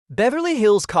Beverly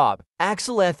Hills Cop,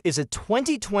 Axel F is a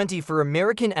 2020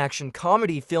 American action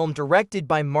comedy film directed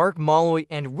by Mark Molloy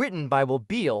and written by Will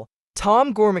Beall,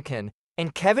 Tom Gormican,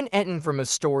 and Kevin Etten from a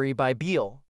story by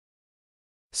Beall.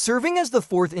 Serving as the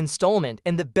fourth installment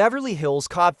in the Beverly Hills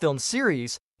Cop film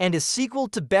series and a sequel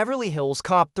to Beverly Hills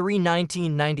Cop III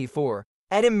 1994,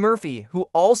 Eddie Murphy, who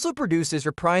also produces,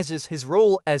 reprises his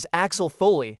role as Axel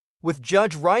Foley, with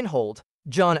Judge Reinhold,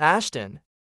 John Ashton,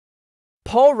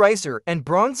 Paul Reiser, and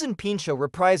Bronson Pinchot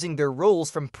reprising their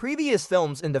roles from previous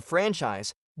films in the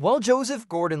franchise, while Joseph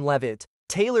Gordon-Levitt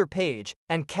Taylour Paige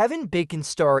and Kevin Bacon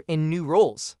star in new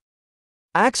roles.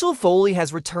 Axel Foley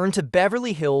has returned to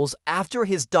Beverly Hills after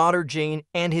his daughter Jane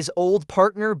and his old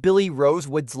partner Billy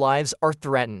Rosewood's lives are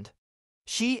threatened.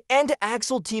 She and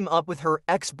Axel team up with her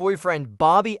ex-boyfriend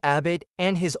Bobby Abbott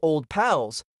and his old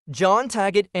pals, John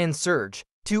Taggart and Serge,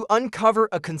 to uncover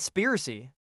a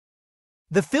conspiracy.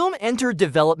 The film entered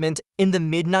development in the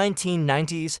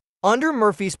mid-1990s under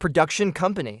Murphy's production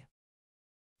company.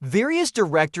 Various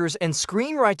directors and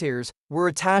screenwriters were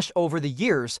attached over the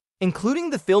years,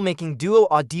 including the filmmaking duo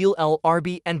Adil El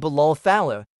Arbi and Bilal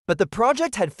Fallah, but the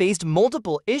project had faced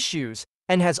multiple issues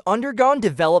and has undergone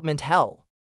development hell.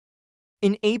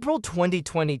 In April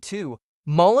 2022,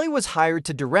 Molloy was hired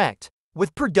to direct,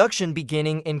 with production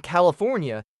beginning in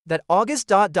California that August.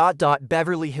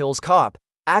 Beverly Hills Cop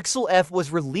Axel F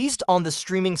was released on the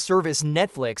streaming service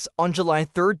Netflix on July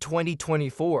 3,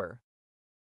 2024.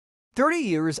 30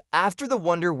 years after the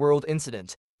Wonderworld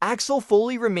incident, Axel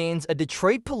Foley remains a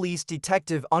Detroit police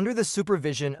detective under the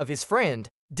supervision of his friend,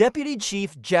 Deputy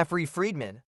Chief Jeffrey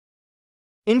Friedman.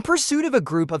 In pursuit of a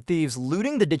group of thieves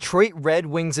looting the Detroit Red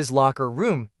Wings' locker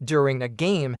room during a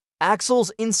game,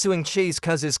 Axel's ensuing chase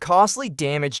causes costly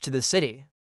damage to the city.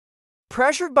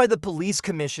 Pressured by the police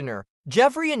commissioner,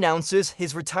 Jeffrey announces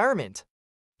his retirement.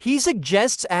 He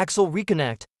suggests Axel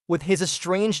reconnect with his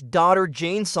estranged daughter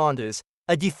Jane Saunders,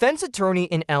 a defense attorney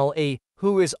in L.A.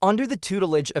 who is under the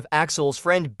tutelage of Axel's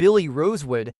friend Billy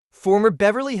Rosewood, former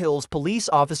Beverly Hills police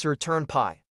officer turned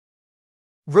PI.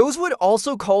 Rosewood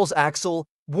also calls Axel,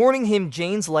 warning him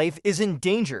Jane's life is in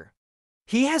danger.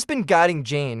 He has been guiding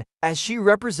Jane as she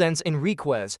represents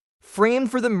Enriquez, framed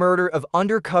for the murder of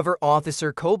undercover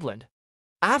officer Copeland.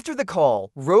 After the call,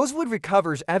 Rosewood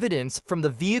recovers evidence from the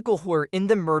vehicle wherein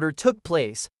the murder took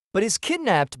place, but is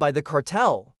kidnapped by the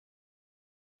cartel.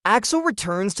 Axel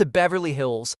returns to Beverly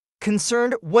Hills,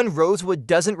 concerned when Rosewood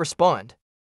doesn't respond.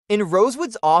 In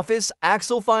Rosewood's office,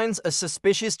 Axel finds a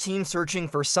suspicious team searching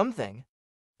for something.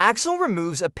 Axel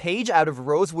removes a page out of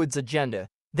Rosewood's agenda,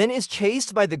 then is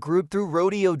chased by the group through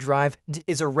Rodeo Drive and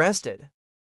is arrested.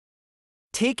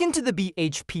 Taken to the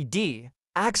BHPD,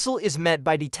 Axel is met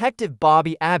by Detective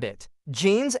Bobby Abbott,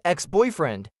 Jane's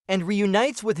ex-boyfriend, and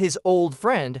reunites with his old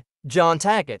friend, John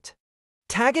Taggart.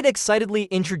 Taggart excitedly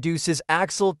introduces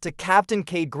Axel to Captain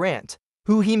Cade Grant,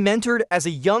 who he mentored as a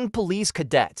young police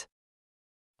cadet.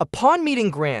 Upon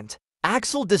meeting Grant,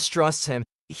 Axel distrusts him.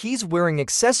 He's wearing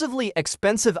excessively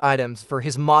expensive items for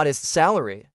his modest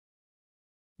salary.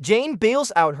 Jane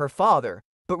bails out her father,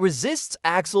 but resists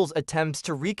Axel's attempts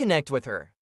to reconnect with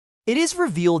her. It is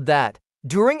revealed that,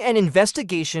 during an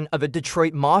investigation of a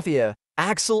Detroit mafia,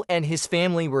 Axel and his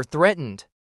family were threatened.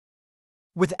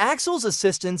 With Axel's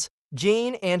assistance,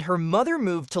 Jane and her mother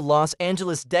moved to Los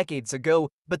Angeles decades ago,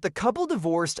 but the couple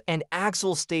divorced and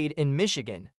Axel stayed in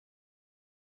Michigan.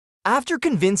 After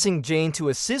convincing Jane to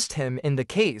assist him in the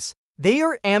case, they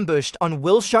are ambushed on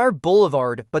Wilshire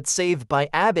Boulevard but saved by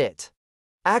Abbott.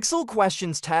 Axel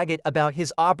questions Taggart about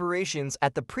his operations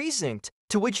at the precinct,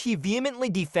 to which he vehemently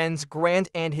defends Grant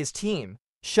and his team,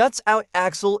 shuts out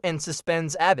Axel and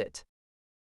suspends Abbott.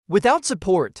 Without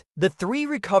support, the three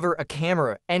recover a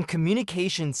camera and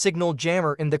communication signal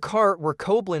jammer in the car where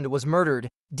Copeland was murdered,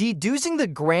 deducing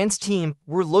that Grant's team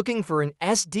were looking for an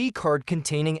SD card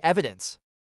containing evidence.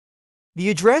 The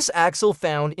address Axel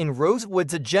found in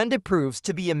Rosewood's agenda proves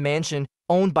to be a mansion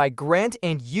owned by Grant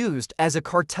and used as a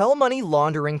cartel money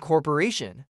laundering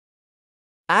corporation.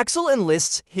 Axel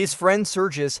enlists his friend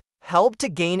Serge's help to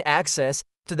gain access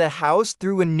to the house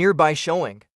through a nearby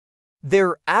showing.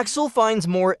 There, Axel finds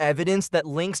more evidence that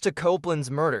links to Copeland's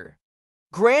murder.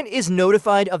 Grant is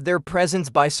notified of their presence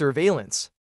by surveillance.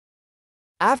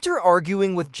 After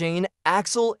arguing with Jane,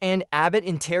 Axel and Abbott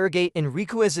interrogate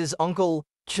Enriquez's uncle,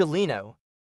 Chileno.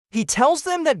 He tells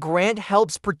them that Grant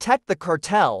helps protect the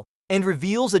cartel and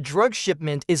reveals a drug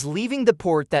shipment is leaving the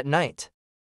port that night.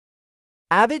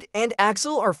 Abbott and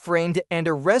Axel are framed and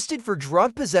arrested for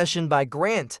drug possession by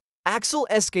Grant. Axel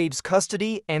escapes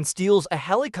custody and steals a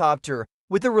helicopter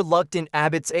with a reluctant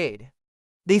Abbott's aid.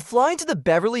 They fly to the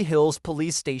Beverly Hills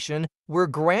police station, where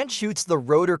Grant shoots the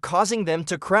rotor, causing them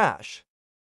to crash.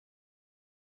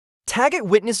 Taggart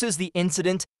witnesses the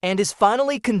incident and is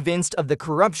finally convinced of the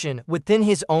corruption within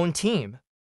his own team.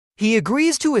 He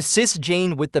agrees to assist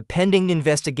Jane with the pending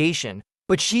investigation,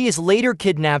 but she is later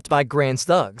kidnapped by Grant's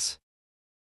thugs.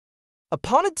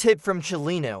 Upon a tip from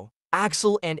Chelino,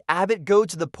 Axel and Abbott go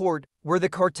to the port where the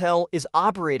cartel is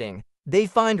operating. They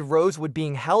find Rosewood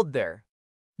being held there.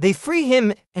 They free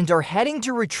him and are heading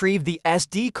to retrieve the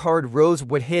SD card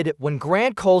Rosewood hid when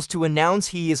Grant calls to announce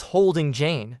he is holding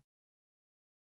Jane.